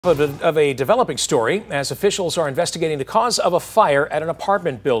Of a developing story as officials are investigating the cause of a fire at an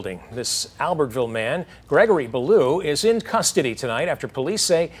apartment building. This Albertville man, Gregory Ballou, is in custody tonight after police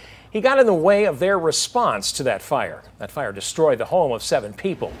say he got in the way of their response to that fire. That fire destroyed the home of 7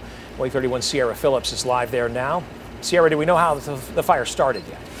 people. WAAY 31 Sierra Phillips is live there now. Sierra, do we know how the fire started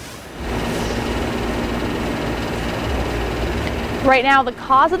yet? Right now, the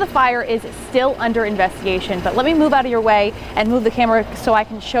cause of the fire is still under investigation, but let me move out of your way and move the camera so I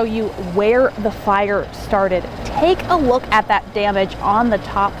can show you where the fire started. Take a look at that damage on the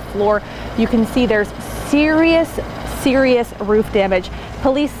top floor. You can see there's serious roof damage.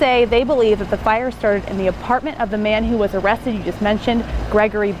 Police say they believe that the fire started in the apartment of the man who was arrested, you just mentioned,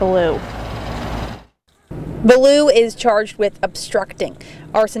 Gregory Ballou. Ballou is charged with obstructing.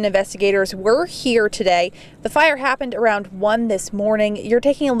 Arson investigators were here today. The fire happened around 1 this morning. You're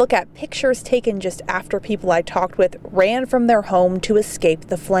taking a look at pictures taken just after people I talked with ran from their home to escape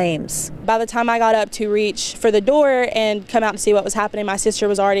the flames. By the time I got up to reach for the door and come out to see what was happening, my sister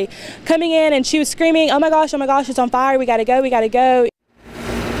was already coming in and she was screaming, oh my gosh, it's on fire, we gotta go, we gotta go.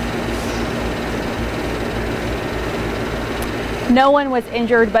 No one was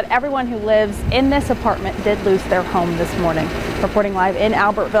injured, but everyone who lives in this apartment did lose their home this morning. Reporting live in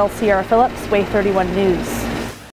Albertville, Sierra Phillips, WAAY 31 News.